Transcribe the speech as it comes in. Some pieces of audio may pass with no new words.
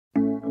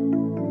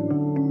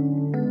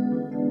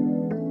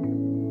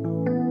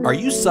Are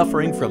you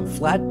suffering from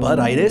flat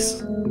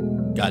butt-itis?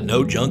 Got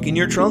no junk in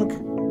your trunk?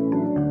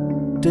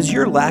 Does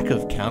your lack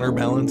of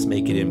counterbalance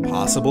make it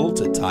impossible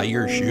to tie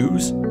your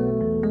shoes?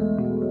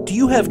 Do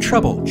you have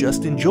trouble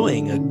just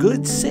enjoying a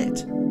good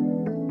sit?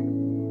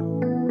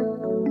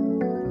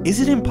 Is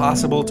it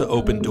impossible to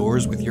open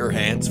doors with your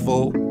hands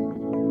full?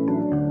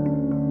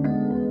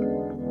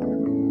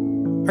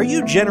 Are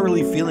you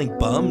generally feeling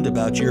bummed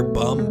about your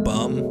bum?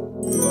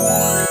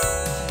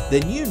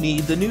 Then you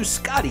need the new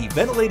Scotty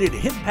Ventilated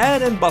Hip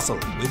Pad and Bustle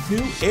with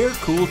new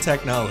air-cool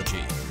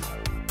technology.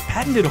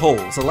 Patented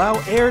holes allow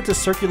air to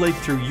circulate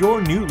through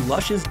your new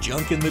luscious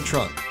junk in the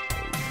trunk.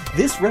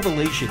 This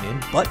revelation in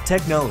butt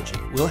technology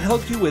will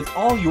help you with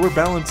all your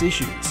balance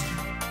issues.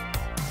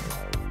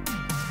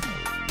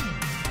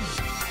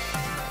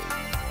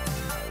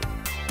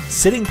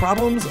 Sitting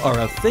problems are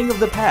a thing of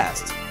the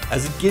past,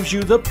 as it gives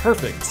you the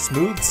perfect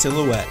smooth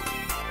silhouette.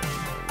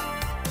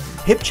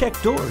 Hip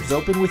check doors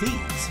open with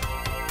ease.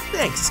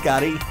 Thanks,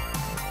 Scotty.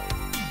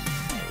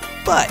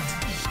 But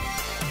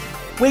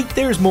wait,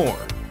 there's more.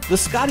 The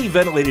Scotty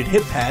Ventilated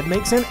Hip Pad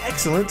makes an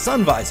excellent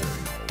sun visor,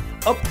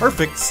 a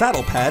perfect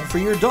saddle pad for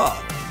your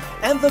dog,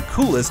 and the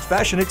coolest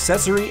fashion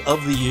accessory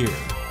of the year.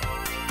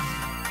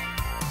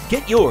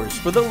 Get yours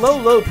for the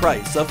low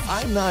price of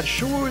I'm not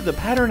sure the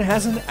pattern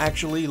hasn't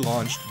actually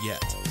launched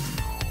yet.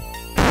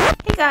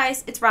 Hey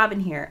guys, it's Robin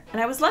here,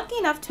 and I was lucky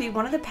enough to be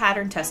one of the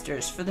pattern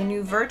testers for the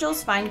new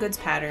Virgil's Fine Goods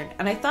pattern,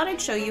 and I thought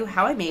I'd show you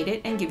how I made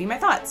it and give you my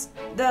thoughts.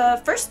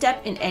 The first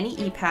step in any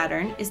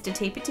e-pattern is to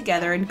tape it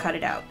together and cut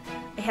it out.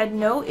 I had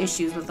no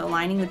issues with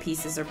aligning the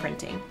pieces or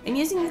printing. I'm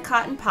using the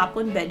cotton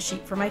poplin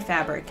bedsheet for my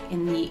fabric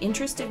in the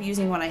interest of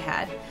using what I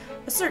had.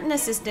 A certain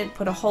assistant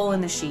put a hole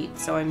in the sheet,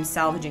 so I'm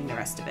salvaging the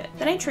rest of it.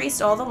 Then I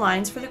traced all the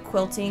lines for the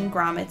quilting,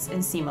 grommets,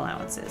 and seam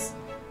allowances.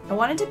 I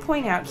wanted to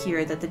point out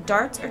here that the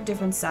darts are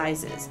different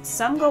sizes.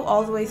 Some go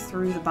all the way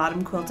through the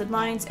bottom quilted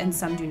lines and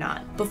some do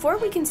not. Before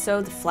we can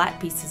sew the flat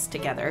pieces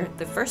together,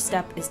 the first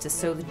step is to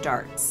sew the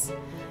darts.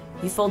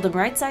 You fold them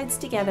right sides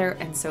together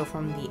and sew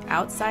from the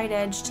outside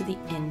edge to the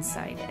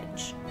inside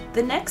edge.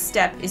 The next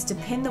step is to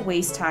pin the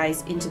waist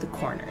ties into the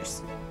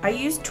corners. I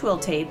used twill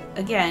tape,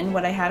 again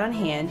what I had on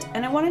hand,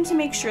 and I wanted to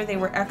make sure they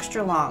were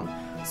extra long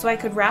so I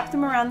could wrap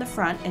them around the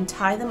front and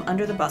tie them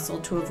under the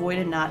bustle to avoid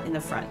a knot in the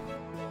front.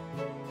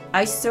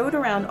 I sewed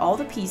around all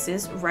the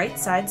pieces right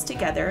sides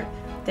together,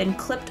 then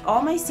clipped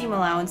all my seam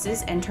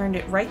allowances and turned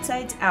it right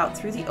sides out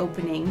through the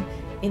opening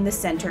in the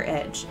center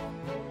edge.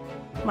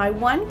 My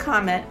one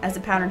comment as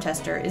a pattern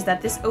tester is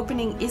that this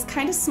opening is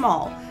kind of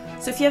small,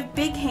 so if you have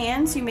big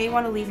hands, you may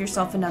want to leave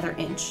yourself another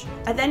inch.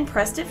 I then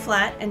pressed it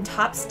flat and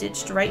top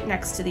stitched right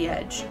next to the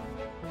edge.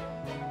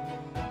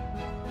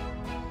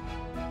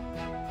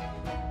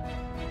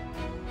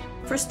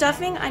 For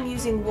stuffing, I'm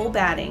using wool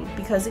batting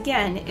because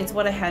again, it's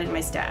what I had in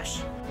my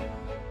stash.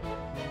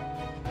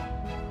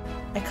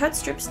 I cut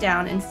strips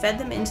down and fed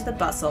them into the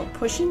bustle,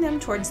 pushing them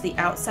towards the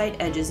outside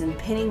edges and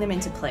pinning them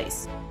into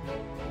place.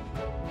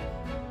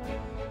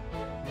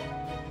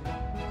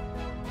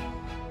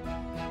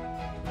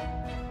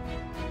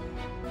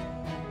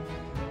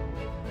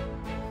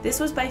 This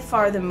was by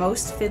far the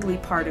most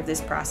fiddly part of this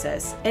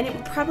process, and it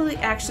would probably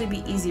actually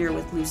be easier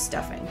with loose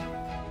stuffing.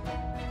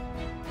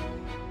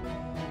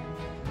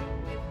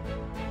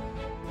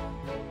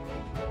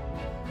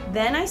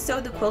 Then I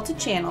sewed the quilted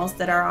channels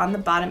that are on the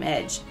bottom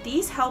edge.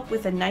 These help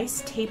with a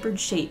nice tapered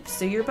shape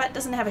so your butt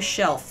doesn't have a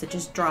shelf that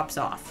just drops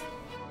off.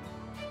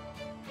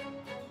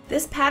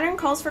 This pattern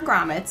calls for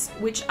grommets,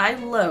 which I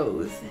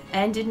loathe,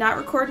 and did not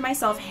record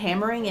myself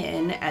hammering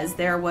in as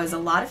there was a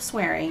lot of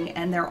swearing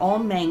and they're all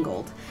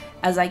mangled,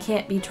 as I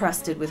can't be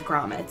trusted with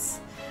grommets.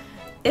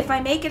 If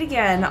I make it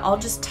again, I'll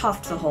just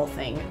tuft the whole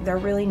thing. They're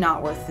really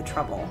not worth the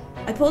trouble.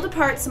 I pulled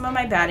apart some of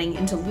my batting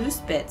into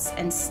loose bits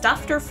and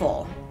stuffed her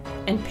full,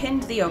 and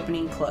pinned the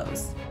opening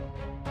closed.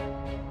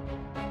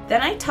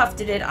 Then I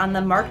tufted it on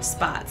the marked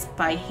spots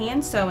by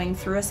hand sewing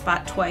through a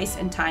spot twice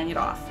and tying it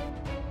off.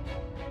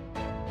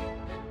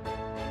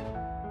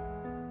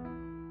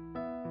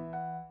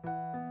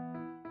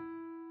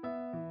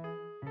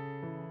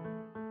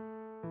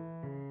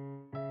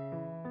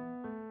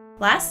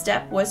 Last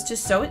step was to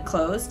sew it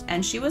closed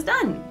and she was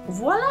done.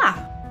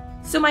 Voila!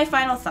 So my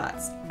final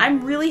thoughts.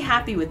 I'm really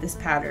happy with this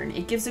pattern.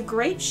 It gives a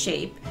great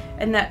shape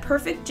and that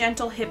perfect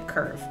gentle hip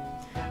curve.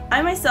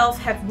 I myself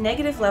have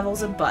negative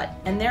levels of butt,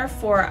 and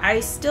therefore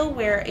I still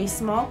wear a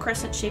small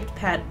crescent-shaped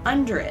pad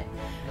under it.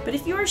 But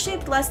if you are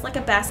shaped less like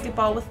a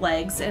basketball with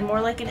legs and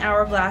more like an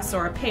hourglass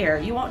or a pear,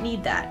 you won't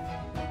need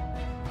that.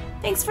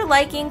 Thanks for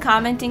liking,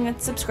 commenting,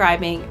 and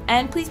subscribing,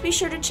 and please be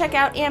sure to check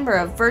out Amber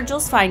of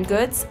Virgil's Fine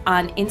Goods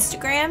on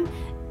Instagram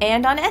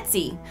and on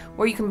Etsy,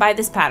 where you can buy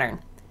this pattern.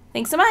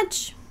 Thanks so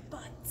much!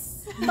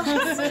 Butts.